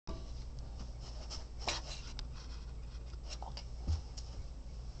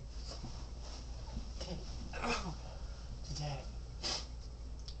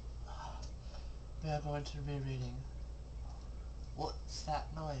going to be reading. What's that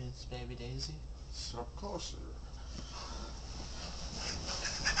noise, baby Daisy? Sit up closer.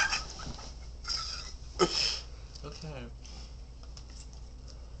 Okay.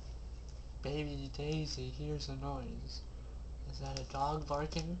 Baby Daisy hears a noise. Is that a dog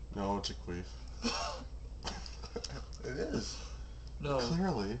barking? No, it's a queef. It is. No.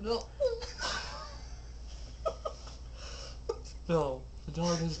 Clearly. No. No, the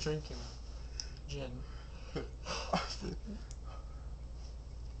dog is drinking gin.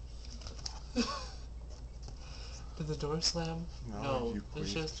 Did the door slam? No, you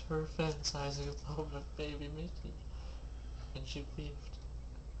it's queefed. just her fantasizing about baby Mickey. And she queefed.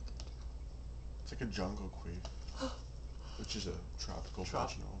 It's like a jungle queef, which is a tropical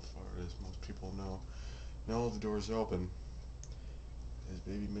vaginal fart, as most people know. No, the door's open. Is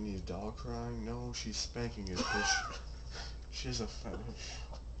baby Minnie's doll crying? No, she's spanking it. She has a fetish.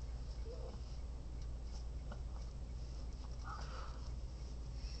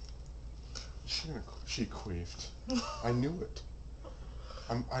 She queefed. I knew it.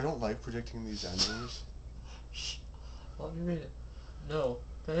 I don't like predicting these endings. Shh. Let me read it. No,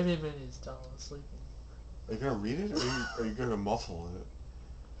 baby Minnie's doll is sleeping. Are you gonna read it, or are you gonna muffle it?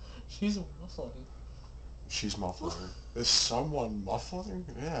 She's muffling. She's muffling. Is someone muffling?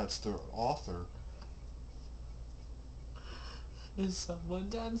 Yeah, it's the author. Is someone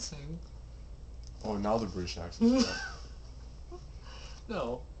dancing? Oh, now the British accent's back.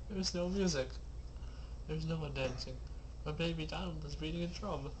 No, there's no music. There's no one dancing. My baby Donald is beating a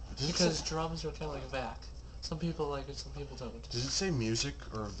drum. Because drums are kind of like a vac. Some people like it, some people don't. Does it say music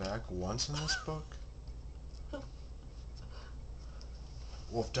or vac once in this book?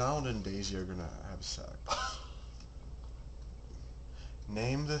 Well, if Donald and Daisy are gonna have sex,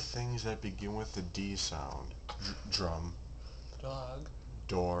 name the things that begin with the D sound. Drum. Dog.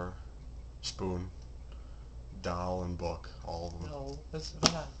 Door. Spoon. Doll and book. All of them. No, it's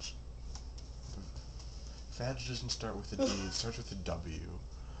vag. Vag doesn't start with a D, it starts with a W.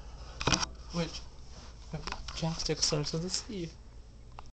 Which? Chapstick starts with a C.